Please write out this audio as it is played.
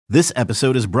This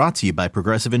episode is brought to you by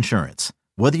Progressive Insurance.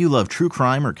 Whether you love true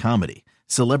crime or comedy,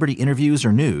 celebrity interviews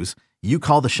or news, you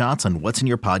call the shots on what's in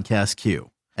your podcast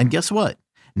queue. And guess what?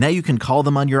 Now you can call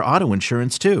them on your auto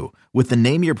insurance too with the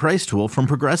Name Your Price tool from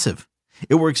Progressive.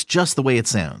 It works just the way it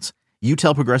sounds. You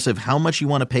tell Progressive how much you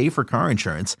want to pay for car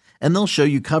insurance, and they'll show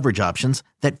you coverage options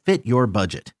that fit your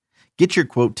budget. Get your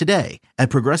quote today at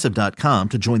Progressive.com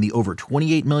to join the over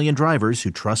 28 million drivers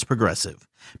who trust Progressive.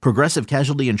 Progressive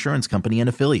Casualty Insurance Company and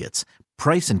Affiliates.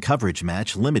 Price and coverage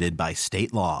match limited by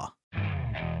state law.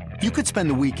 You could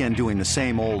spend the weekend doing the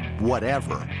same old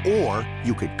whatever, or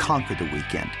you could conquer the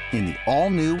weekend in the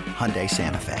all-new Hyundai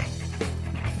Santa Fe.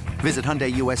 Visit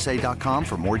HyundaiUSA.com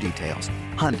for more details.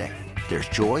 Hyundai, there's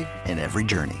joy in every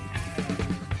journey.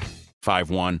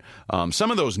 5-1. Some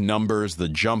of those numbers, the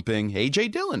jumping, A.J.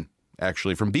 Dillon,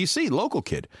 actually from B.C., local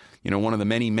kid. You know, one of the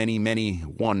many,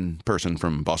 one person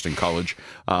from Boston College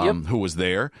who was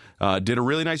there, did a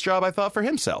really nice job, I thought, for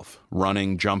himself.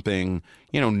 Running, jumping,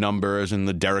 numbers and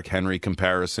the Derrick Henry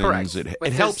comparisons. Correct.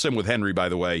 It helps him with Henry, by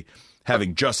the way,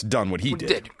 having just done what he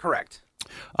did. Correct.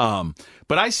 But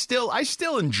I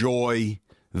still enjoy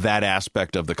that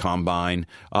aspect of the combine.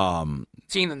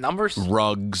 Seeing the numbers?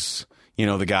 Ruggs,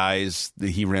 the guys,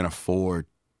 he ran a 4.27.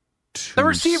 The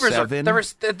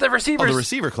receivers The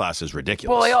receiver class is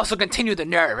ridiculous. Well, they also continued the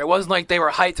narrative. It wasn't like they were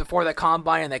hyped before the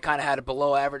combine and they kind of had a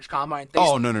below average combine.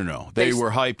 No. They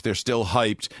were hyped. They're still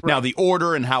hyped. Right. Now, the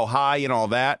order and how high and all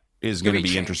that is going to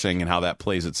be interesting and how that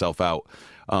plays itself out.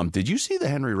 Did you see the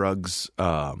Henry Ruggs?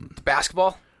 The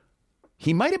basketball?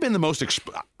 He might have been the most...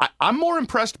 I'm more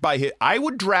impressed by his... I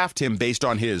would draft him based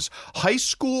on his high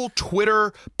school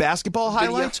Twitter basketball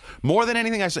highlights more than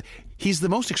anything I said. He's the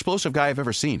most explosive guy I've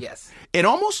ever seen. Yes. It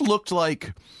almost looked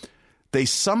like they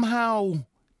somehow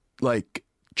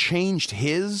changed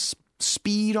his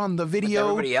speed on the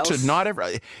video to not ever...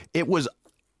 It was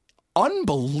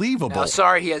unbelievable. Now,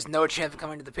 sorry, he has no chance of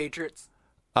coming to the Patriots.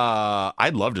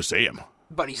 I'd love to see him.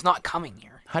 But he's not coming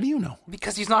here. How do you know?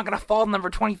 Because he's not going to fall to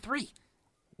number 23.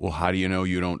 Well, how do you know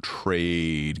you don't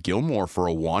trade Gilmore for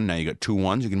a 1? Now you got 2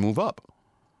 1s, you can move up.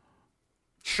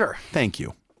 Sure. Thank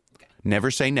you. Okay. Never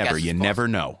say never. You never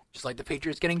know. Just like the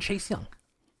Patriots getting Chase Young.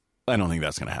 I don't think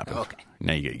that's going to happen. Okay.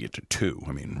 Now you got to get to 2.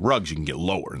 I mean, Ruggs you can get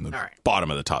lower in the bottom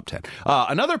of the top 10.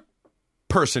 Another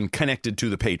person connected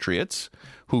to the Patriots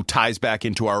who ties back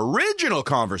into our original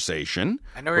conversation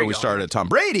where we started at Tom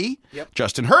Brady,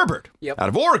 Justin Herbert out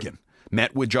of Oregon.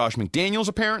 Met with Josh McDaniels,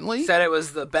 apparently. Said it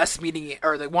was the best meeting,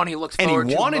 or the one he looks forward to. And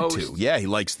he wanted most. to. Yeah, he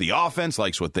likes the offense,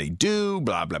 likes what they do,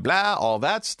 blah, blah, blah, all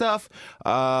that stuff.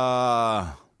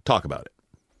 Talk about it.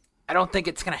 I don't think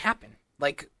it's going to happen.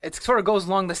 It sort of goes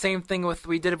along the same thing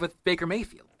we did with Baker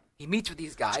Mayfield. He meets with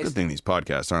these guys. It's a good thing these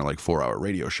podcasts aren't like 4-hour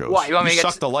radio shows. Why? You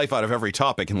suck the life out of every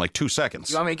topic in 2 seconds.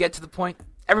 You want me to get to the point?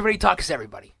 Everybody talks to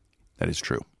everybody. That is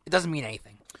true. It doesn't mean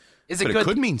anything. Is it good? It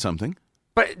could mean something.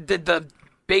 But did the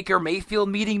Baker Mayfield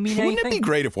meeting mean anything? Wouldn't it be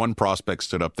great if one prospect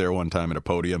stood up there one time at a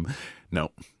podium?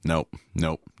 Nope.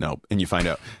 And you find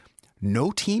out,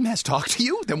 no team has talked to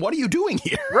you? Then what are you doing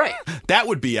here? Right. That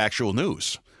would be actual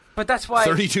news. But that's why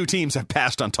 32 teams have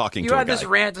passed on talking to a guy. You had this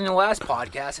rant in the last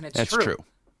podcast, and That's true.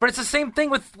 But it's the same thing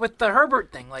with the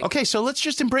Herbert thing. Okay, so let's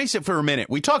just embrace it for a minute.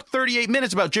 We talked 38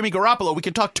 minutes about Jimmy Garoppolo. We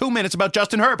can talk 2 minutes about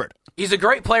Justin Herbert. He's a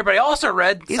great player, but I also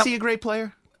read... Is he a great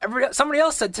player? Somebody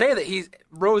else said today that he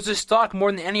rose his stock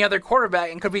more than any other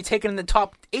quarterback and could be taken in the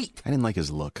top 8. I didn't like his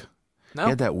look. No? He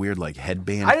had that weird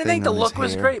headband I didn't think the on look his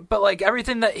was great, but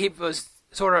everything that he was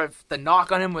sort of... The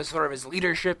knock on him was sort of his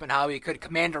leadership and how he could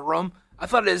command a room. I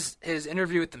thought his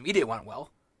interview with the media went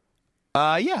well.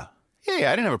 Yeah, I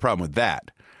didn't have a problem with that.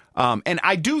 And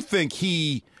I do think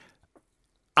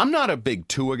I'm not a big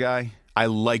Tua guy. I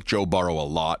like Joe Burrow a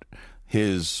lot.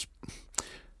 His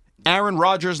Aaron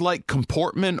Rodgers-like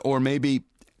comportment, or maybe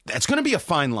that's going to be a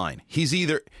fine line.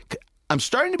 I'm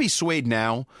starting to be swayed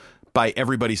now by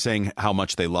everybody saying how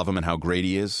much they love him and how great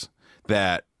he is,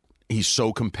 that he's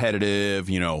so competitive,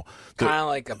 Kind of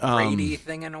like a Brady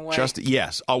thing in a way.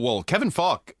 Yes. Oh, well, Kevin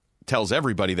Falk tells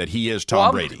everybody that he is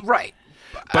Tom Brady. Right.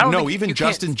 But no, even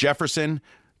Justin Jefferson,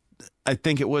 I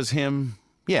think it was him.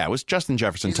 Yeah, it was Justin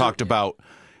Jefferson talked about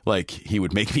he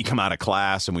would make me come out of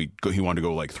class and he wanted to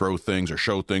go throw things or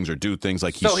show things or do things.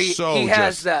 He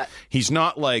has that. He's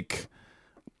not like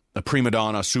a prima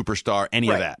donna, superstar, any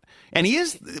of that. And he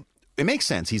is, it makes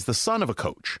sense. He's the son of a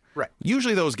coach. Right.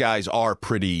 Usually those guys are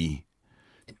pretty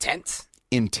intense,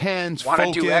 focused,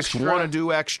 want to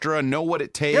do extra, know what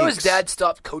it takes. His dad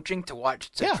stopped coaching to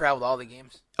travel to all the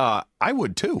games. I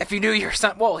would too. If you knew your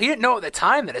son, he didn't know at the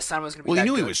time that his son was going to be. Well, he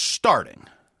knew good. He was starting.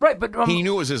 Right, but he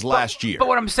knew it was his last year. But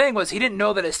what I'm saying was he didn't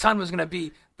know that his son was going to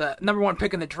be the number 1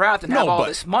 pick in the draft and have all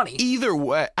this money. Either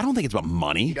way, I don't think it's about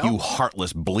money, you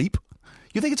heartless bleep.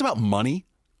 You think it's about money?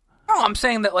 No, I'm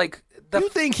saying that, like... You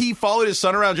think he followed his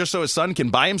son around just so his son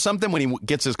can buy him something when he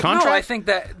gets his contract? No, I think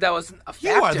that was a factor.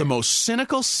 You are the most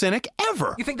cynical cynic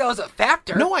ever. You think that was a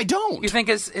factor? No, I don't. You think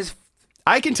his...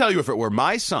 I can tell you if it were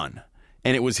my son,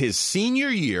 and it was his senior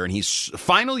year, and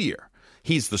final year,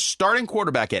 he's the starting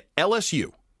quarterback at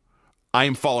LSU, I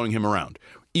am following him around.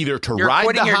 Either to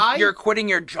ride the high... You're quitting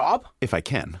your job? If I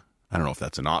can. I don't know if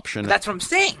that's an option. That's what I'm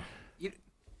saying.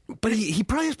 But he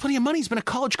probably has plenty of money. He's been a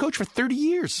college coach for 30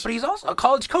 years. But he's also a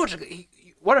college coach.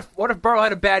 What if Burrow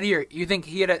had a bad year? You think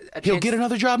he had a chance? He'll get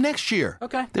another job next year.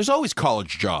 Okay. There's always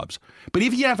college jobs. But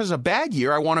if he has a bad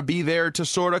year, I want to be there to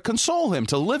sort of console him,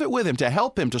 to live it with him, to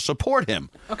help him, to support him.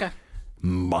 Okay.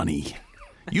 Money.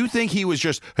 You think he was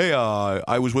just, hey,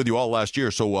 I was with you all last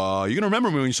year, so you're going to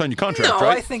remember me when you sign your contract, right? No,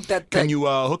 I think that... Can you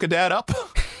hook a dad up?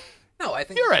 No, I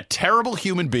think... You're a terrible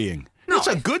human being. No, it's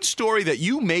a good story that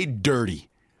you made dirty.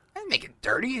 Make it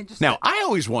dirty. Now, I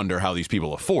always wonder how these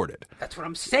people afford it. That's what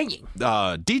I'm saying.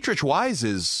 Dietrich Wise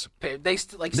is... They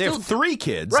have 3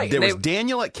 kids. Right, there was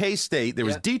Daniel at K-State. There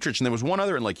was Dietrich, and there was one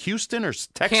other in Houston or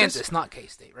Texas. Kansas, not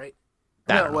K-State, right?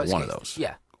 That was one of those.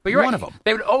 Yeah. But you're right. One of them.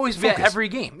 They would always be at every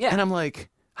game. Yeah. And I'm like,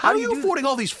 how are you affording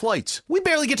all these flights? We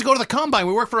barely get to go to the Combine.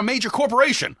 We work for a major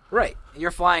corporation. Right.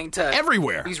 You're flying to...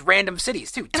 everywhere. These random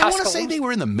cities, too. And I want to say they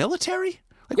were in the military?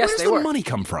 Where does the money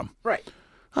come from? Right.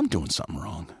 I'm doing something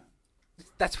wrong.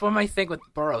 That's what I think with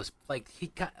Burrows. Like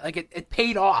it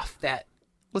paid off that.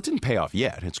 Well, it didn't pay off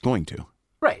yet. It's going to.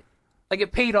 Right. Like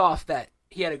it paid off that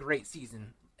he had a great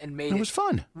season and made it. It was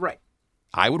fun. Right.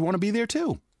 I would want to be there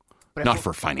too. But not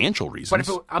for financial reasons.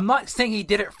 But I'm not saying he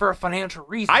did it for a financial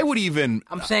reason.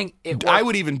 I'm saying it worked. I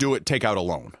would even do it, take out a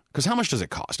loan. Because how much does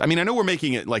it cost? I mean, I know we're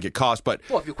making it like it costs, but...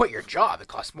 Well, if you quit your job, it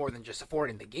costs more than just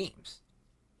affording the games.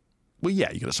 Well,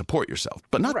 yeah, you got to support yourself.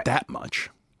 But not that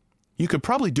much. You could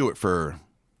probably do it for...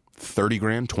 30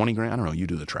 grand, 20 grand. I don't know. You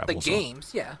do the travel. The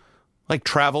games, yeah. Like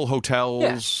travel,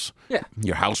 hotels. Yeah.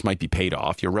 Your house might be paid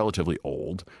off. You're relatively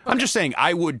old. Okay. I'm just saying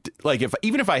I would, like,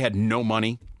 even if I had no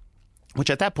money,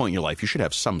 which at that point in your life, you should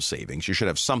have some savings. You should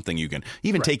have something you can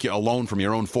even take a loan from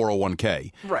your own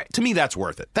 401k. Right. To me, that's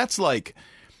worth it. That's like,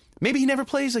 maybe he never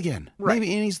plays again. Right.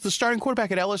 Maybe and he's the starting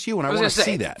quarterback at LSU, and I want to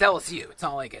see that. It's LSU. It's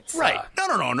not like it's... Right.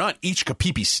 No, not each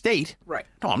Kapipi State. Right.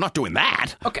 No, I'm not doing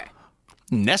that. Okay.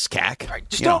 NESCAC. Right,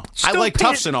 I like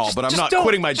Tufts and all, but I'm not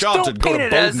quitting my job to go to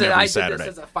Bowdoin every Saturday. I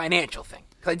did this as a financial thing.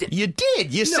 I did. You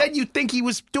did. You said you think he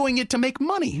was doing it to make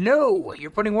money. No,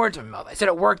 you're putting words in my mouth. I said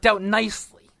it worked out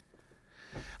nicely.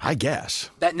 I guess.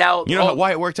 That now. You know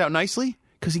why it worked out nicely?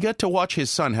 Because he got to watch his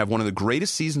son have one of the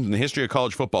greatest seasons in the history of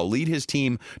college football, lead his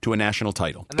team to a national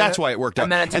title. That's why it worked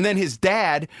out. And then his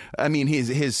dad, I mean,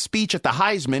 his speech at the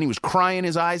Heisman, he was crying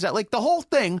his eyes out. Like, the whole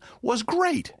thing was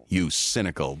great. You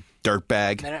cynical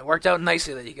dirtbag. And it worked out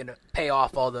nicely that you can pay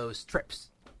off all those trips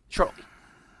shortly.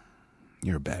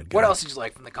 You're a bad guy. What else did you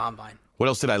like from the Combine? What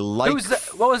else did I like?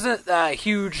 What was the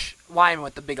huge lineman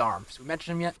with the big arms? We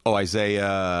mentioned him yet? Oh,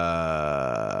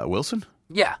 Isaiah Wilson?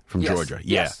 Yeah. From Georgia.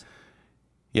 Yeah. Yes.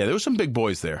 Yeah, there were some big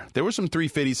boys there. There were some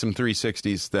 350s, some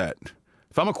 360s that,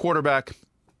 if I'm a quarterback,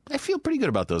 I feel pretty good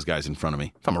about those guys in front of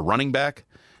me. If I'm a running back.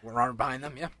 We're running behind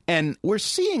them, yeah. And we're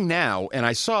seeing now, and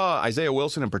I saw Isaiah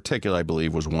Wilson in particular, I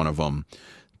believe, was one of them.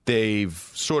 They've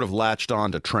sort of latched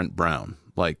on to Trent Brown.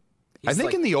 Like, I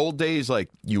think in the old days, like,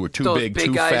 you were too big,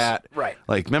 too guys, fat. Right.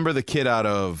 Like, remember the kid out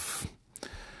of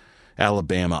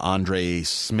Alabama, Andre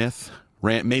Smith?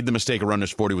 Made the mistake of running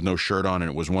his 40 with no shirt on, and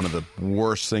it was one of the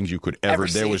worst things you could ever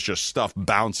see. There was just stuff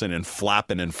bouncing and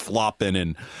flapping and flopping.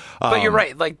 And but you're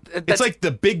right. Like it's like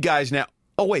the big guys now.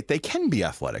 Oh, wait, they can be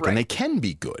athletic, and they can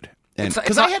be good.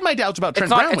 Because I had my doubts about Trent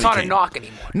Brown when he It's not came. a knock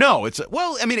anymore. No,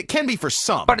 it can be for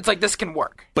some. But it's like, this can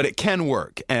work. But it can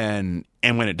work. And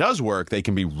when it does work, they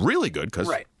can be really good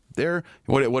because they're,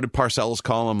 what did Parcells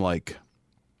call them? Like,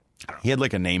 he had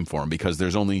like a name for them because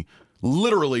there's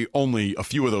literally only a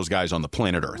few of those guys on the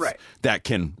planet Earth that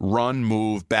can run,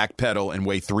 move, backpedal, and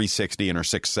weigh 360 and are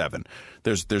 6'7".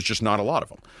 There's just not a lot of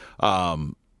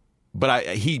them. But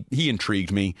he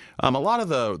intrigued me. A lot of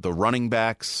the running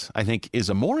backs, I think, is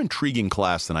a more intriguing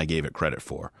class than I gave it credit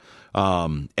for.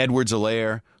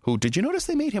 Edwards-Helaire, who, did you notice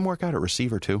they made him work out at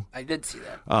receiver too? I did see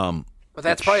that. But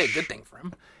that's probably a good thing for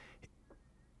him.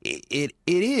 It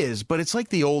is, but it's like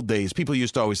the old days. People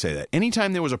used to always say that.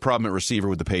 Anytime there was a problem at receiver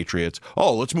with the Patriots,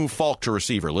 let's move Falk to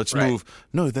receiver. Let's move.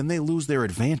 No, then they lose their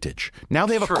advantage. Now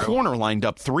they have a corner lined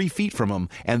up 3 feet from them,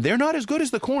 and they're not as good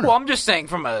as the corner. Well, I'm just saying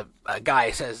from a guy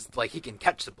who says, like, he can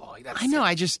catch the ball. I know,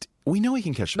 We know he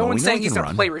can catch the No ball. one's We know saying he he's can going to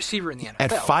run. play receiver in the NFL.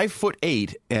 At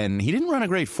 5'8", and he didn't run a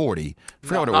great 40. I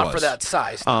forgot what it not was. for that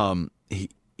size.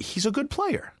 He's a good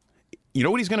player. You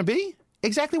know what he's going to be?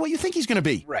 Exactly what you think he's going to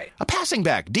be. Right. A passing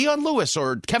back, Deion Lewis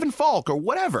or Kevin Falk or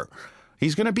whatever.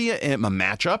 He's going to be a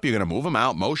matchup. You're going to move him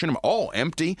out, motion him. Oh,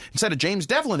 empty. Instead of James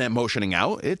Devlin at motioning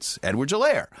out, it's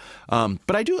Edwards-Helaire.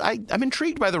 But I'm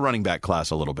intrigued by the running back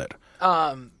class a little bit.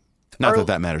 Not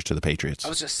that matters to the Patriots. I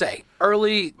was just saying,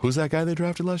 early... Who's that guy they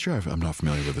drafted last year? I'm not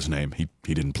familiar with his name. He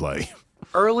didn't play.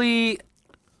 Early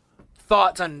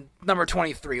thoughts on number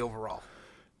 23 overall.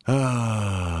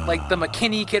 Like the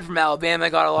McKinney kid from Alabama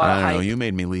got a lot of hype. I don't know. You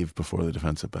made me leave before the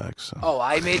defensive backs. So. Oh,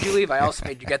 I made you leave? I also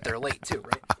made you get there late, too,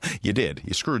 right? You did.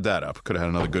 You screwed that up. Could have had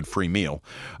another good free meal.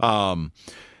 Yeah,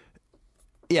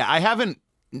 I haven't...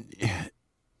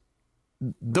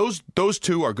 Those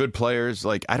two are good players.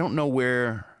 Like, I don't know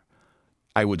where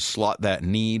I would slot that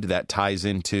need that ties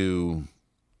into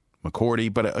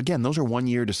McCourty. But again, those are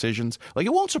one-year decisions. Like,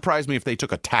 it won't surprise me if they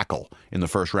took a tackle in the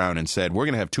first round and said, we're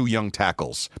going to have 2 young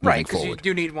tackles moving Right, because you forward.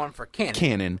 do need one for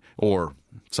Cannon. Or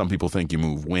some people think you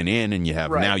move Win in and you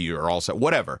have now you're all set.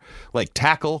 Whatever. Like,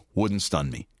 tackle wouldn't stun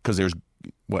me because there's,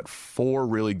 4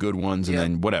 really good ones and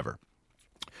then whatever.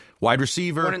 Wide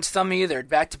receiver. Wouldn't stun me either.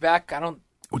 Back-to-back,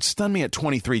 Would stun me at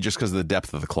 23 just because of the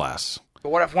depth of the class. But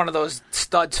what if one of those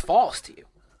studs falls to you?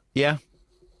 Yeah.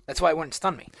 That's why it wouldn't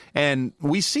stun me. And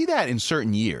we see that in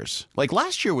certain years. Like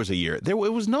last year was a year. It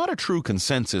was not a true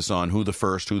consensus on who the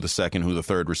first, who the second, who the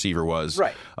third receiver was.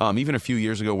 Right. Even a few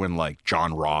years ago when like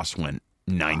John Ross went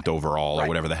 9th overall or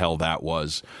whatever the hell that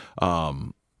was.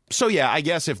 So yeah, I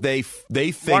guess if they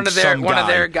think one of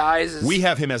their guys is, we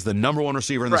have him as the number 1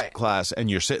 receiver in this class, and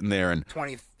you're sitting there and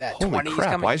 20. Holy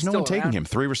crap! Why is no one taking him?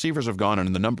 3 receivers have gone,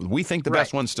 and the number we think the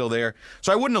best one's still there.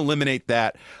 So I wouldn't eliminate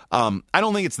that. I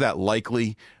don't think it's that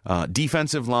likely.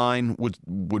 Defensive line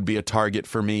would be a target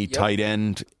for me. Yep. Tight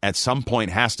end at some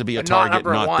point has to be a target.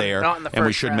 Not there. Not in the and we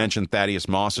first should round. mention Thaddeus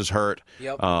Moss is hurt.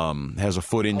 Yep. Has a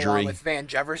foot injury. Along with Van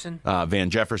Jefferson.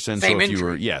 Same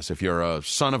so if you're a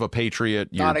son of a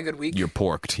Patriot, not a good week. You're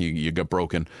porked. You got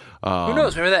broken. Who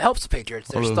knows? Maybe that helps the Patriots.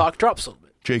 Their stock drops a little bit.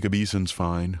 Jacob Eason's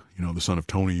fine. The son of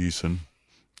Tony Eason.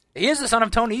 He is the son of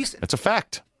Tony Eason. That's a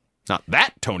fact. Not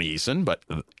that Tony Eason, but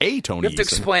a Tony Eason. You have to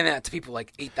explain that to people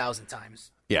like 8,000 times.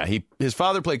 Yeah, his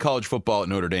father played college football at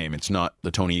Notre Dame. It's not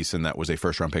the Tony Eason that was a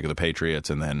first-round pick of the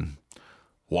Patriots and then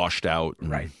washed out.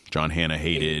 And John Hanna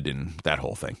hated and that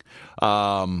whole thing.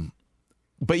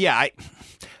 But yeah,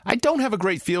 I don't have a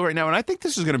great feel right now, and I think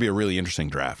this is going to be a really interesting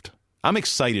draft. I'm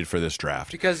excited for this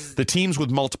draft because the teams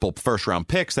with multiple first-round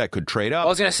picks that could trade up. I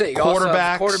was going to say,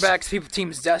 quarterbacks,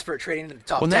 teams desperate trading to the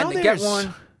top 10 to get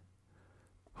one.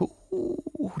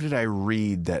 Who did I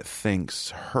read that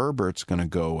thinks Herbert's going to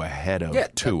go ahead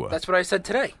of Tua? That's what I said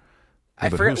today. I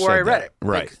but forget who where I said read that? it.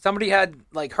 Right. Like, somebody had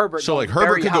like Herbert. So going like Herbert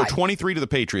very could high. go 23 to the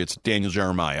Patriots, Daniel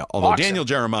Jeremiah. Although Awesome. Daniel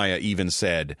Jeremiah even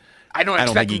said, I don't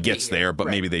think he him to gets be here. there, but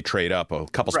maybe they trade up a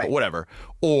couple spots, Right. whatever.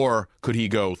 Or could he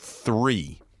go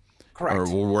 3? Correct.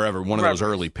 Or wherever, one of those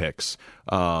early picks.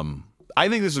 I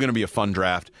think this is going to be a fun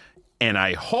draft, and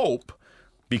I hope,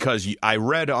 because I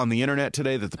read on the internet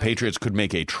today that the Patriots could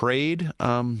make a trade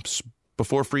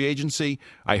before free agency.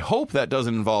 I hope that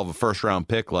doesn't involve a first-round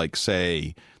pick like,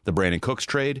 say, the Brandon Cooks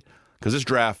trade, because this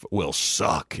draft will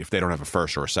suck if they don't have a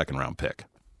first or a second-round pick.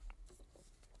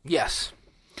 Yes.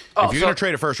 If you're going to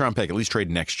trade a first-round pick, at least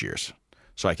trade next year's.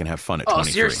 So I can have fun at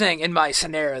 23. So you're saying in my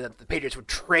scenario that the Patriots would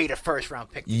trade a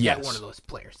first-round pick to get one of those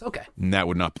players. Okay. And that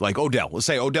would not, like Odell. Let's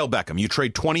say Odell Beckham. You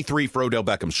trade 23 for Odell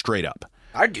Beckham straight up.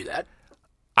 I'd do that.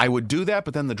 I would do that,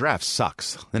 but then the draft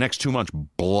sucks. The next 2 months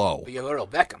blow. But you go to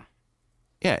Beckham.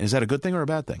 Yeah, is that a good thing or a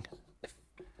bad thing? If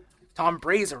Tom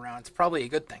Brady's around, it's probably a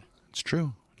good thing. It's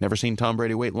true. Never seen Tom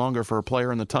Brady wait longer for a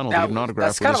player in the tunnel to get an autograph.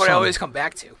 That's kind of what I always come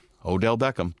back to. Odell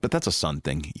Beckham. But that's a son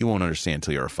thing. You won't understand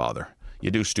until you're a father. You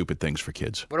do stupid things for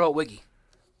kids. What about Wiggy?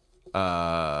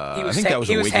 I think that was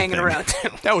a Wiggy thing. Hanging around too.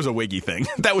 That was a Wiggy thing.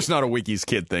 That was not a Wiggy's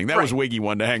kid thing. That was Wiggy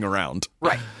wanting to hang around.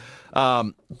 Right.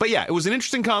 But yeah, it was an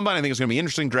interesting combine. I think it's going to be an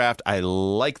interesting draft. I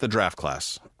like the draft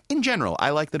class. In general,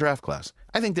 I like the draft class.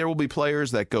 I think there will be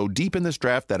players that go deep in this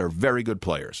draft that are very good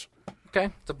players. Okay,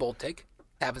 it's a bold take.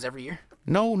 Happens every year.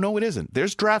 No, it isn't.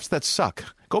 There's drafts that suck.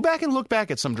 Go back and look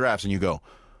back at some drafts and you go,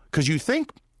 because you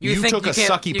think you took a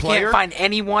sucky player. You can't find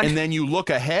anyone. And then you look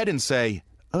ahead and say,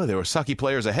 oh, there were sucky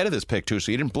players ahead of this pick too,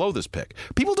 so you didn't blow this pick.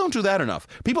 People don't do that enough.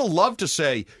 People love to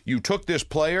say you took this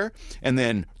player and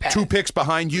then 2 picks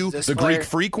behind you, the player? Greek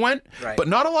freak went. Right. But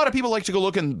not a lot of people like to go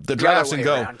look in the drafts and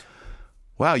go,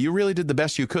 Wow, you really did the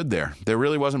best you could there. There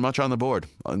really wasn't much on the board.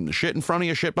 Shit in front of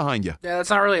you, shit behind you. Yeah, that's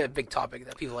not really a big topic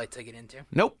that people like to get into.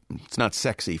 Nope. It's not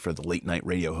sexy for the late-night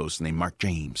radio host named Mark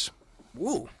James.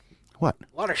 Woo. What?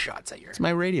 A lot of shots at your... It's my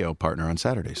radio partner on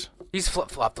Saturdays. He's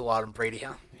flip-flopped a lot on Brady,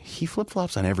 huh? He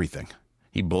flip-flops on everything.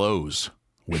 He blows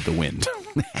with the wind.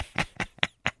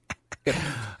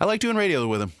 I like doing radio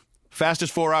with him.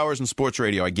 Fastest 4 hours in sports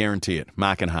radio, I guarantee it.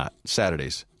 Mock and hot.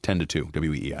 Saturdays, 10 to 2,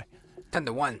 WEEI. 10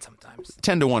 to 1 sometimes.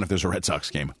 10 to 1 if there's a Red Sox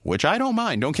game, which I don't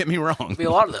mind. Don't get me wrong. There'll be a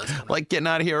lot of those. Like getting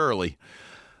out of here early.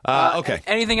 Okay.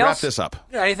 Anything Wrap else? this up.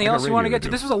 Yeah, anything else you want to get to?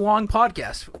 This was a long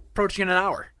podcast, approaching an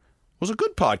hour. It was a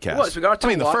good podcast. It was. We got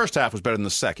to the first half was better than the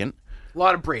second. A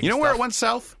lot of Brady You know stuff. where it went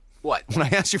south? What? When I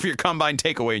asked you for your combine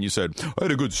takeaway and you said, I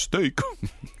had a good steak.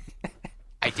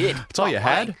 I did. That's all you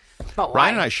had? Not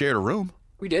Ryan and I shared a room.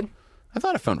 We did. I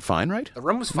thought it felt fine, right? The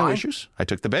room was No fine. issues. I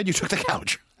took the bed, you took the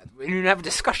couch. We didn't even have a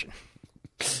discussion.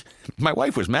 My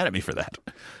wife was mad at me for that.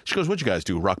 She goes, what'd you guys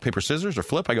do, rock, paper, scissors, or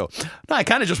flip? I go, no, I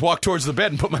kind of just walked towards the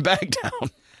bed and put my bag down.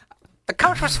 The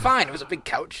couch was fine. It was a big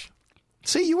couch.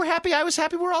 See, you were happy, I was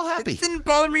happy, we're all happy. It didn't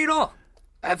bother me at all.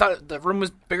 I thought the room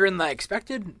was bigger than I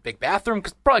expected. Big bathroom,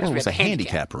 probably because It we was had a the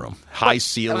handicap room. High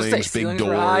ceilings, big ceilings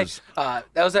were high. doors.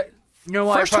 That was a, you know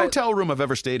why? First hotel room I've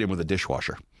ever stayed in with a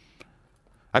dishwasher.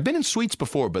 I've been in suites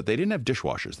before, but they didn't have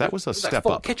dishwashers. That was a step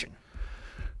full up. Kitchen.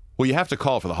 Well, you have to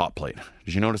call for the hot plate.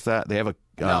 Did you notice that? They have a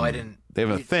No, I didn't. They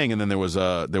have a thing, and then there was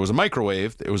a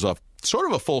microwave. It was a sort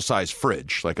of a full size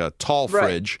fridge, like a tall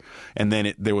fridge, and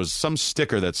then there was some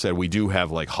sticker that said we do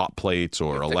have like hot plates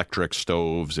or electric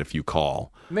stoves if you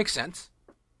call. Makes sense.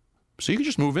 So you can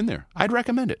just move in there. I'd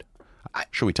recommend it.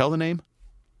 Should we tell the name?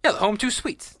 Yeah, the Home 2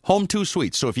 Suites. Home 2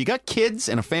 Suites. So if you got kids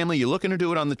and a family, you're looking to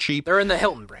do it on the cheap. They're in the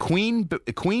Hilton brand.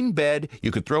 Queen bed.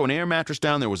 You could throw an air mattress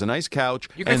down. There was a nice couch.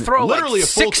 You could throw literally like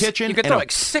a full six, kitchen. You could throw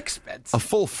like 6 beds. A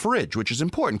full fridge, which is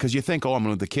important because you think, I'm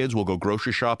with the kids. We'll go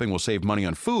grocery shopping. We'll save money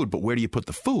on food. But where do you put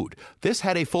the food? This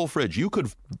had a full fridge. You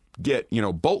could get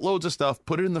boatloads of stuff,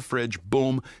 put it in the fridge.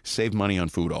 Boom, save money on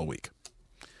food all week.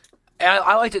 And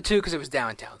I liked it too because it was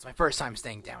downtown. It's my first time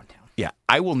staying downtown. Yeah,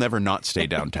 I will never not stay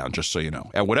downtown, just so you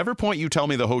know. At whatever point you tell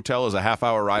me the hotel is a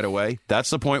half-hour ride away, that's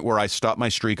the point where I stop my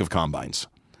streak of combines.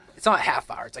 It's not a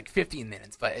half hour. It's like 15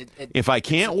 minutes. But if I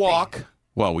can't walk,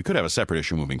 well, we could have a separate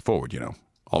issue moving forward,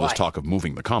 All this talk of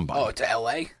moving the combine. Oh, to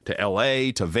L.A.? To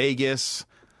L.A., to Vegas.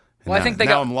 Well, I think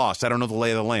now I'm lost. I don't know the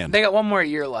lay of the land. They got one more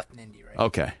year left in Indy, right?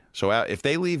 Okay. So if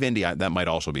they leave Indy, that might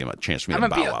also be a chance for me to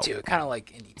bow out. I'm a BO2. Kind of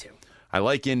like Indy, too. I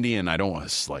like Indy, and I don't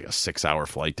want like a 6-hour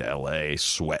flight to L.A.,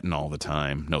 sweating all the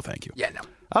time. No, thank you. Yeah, no.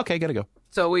 Okay, gotta go.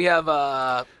 So we have,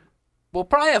 we'll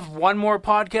probably have one more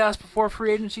podcast before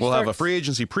free agency We'll starts. have a free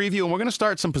agency preview, and we're going to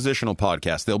start some positional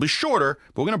podcasts. They'll be shorter,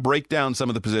 but we're going to break down some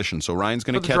of the positions. So Ryan's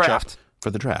going to catch up.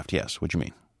 For the draft, yes. What do you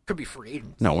mean? Could be free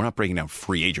agents. No, we're not breaking down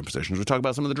free agent positions. We're talking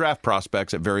about some of the draft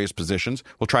prospects at various positions.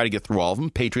 We'll try to get through all of them.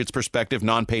 Patriots perspective,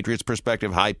 non-Patriots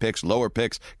perspective, high picks, lower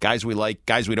picks, guys we like,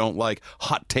 guys we don't like,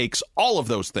 hot takes, all of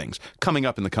those things coming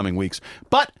up in the coming weeks.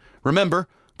 But remember,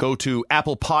 go to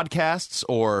Apple Podcasts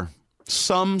or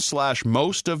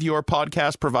some/most of your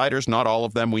podcast providers. Not all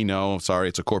of them, we know. Sorry,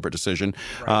 it's a corporate decision.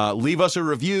 Right. Leave us a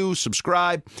review,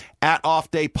 subscribe, at Off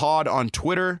Day Pod on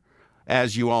Twitter.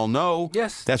 As you all know,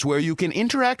 yes, that's where you can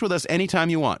interact with us anytime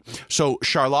you want. So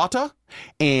Charlotta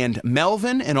and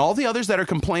Melvin and all the others that are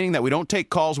complaining that we don't take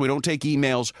calls, we don't take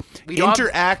emails,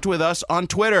 interact with us on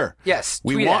Twitter. Yes,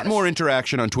 we want more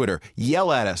interaction on Twitter.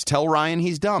 Yell at us. Tell Ryan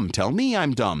he's dumb. Tell me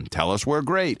I'm dumb. Tell us we're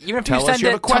great. Even if Tell you send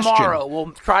it tomorrow,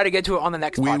 we'll try to get to it on the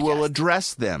next podcast. We will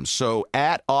address them. So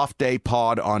at Off Day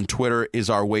Pod on Twitter is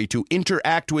our way to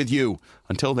interact with you.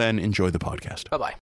 Until then, enjoy the podcast. Bye-bye.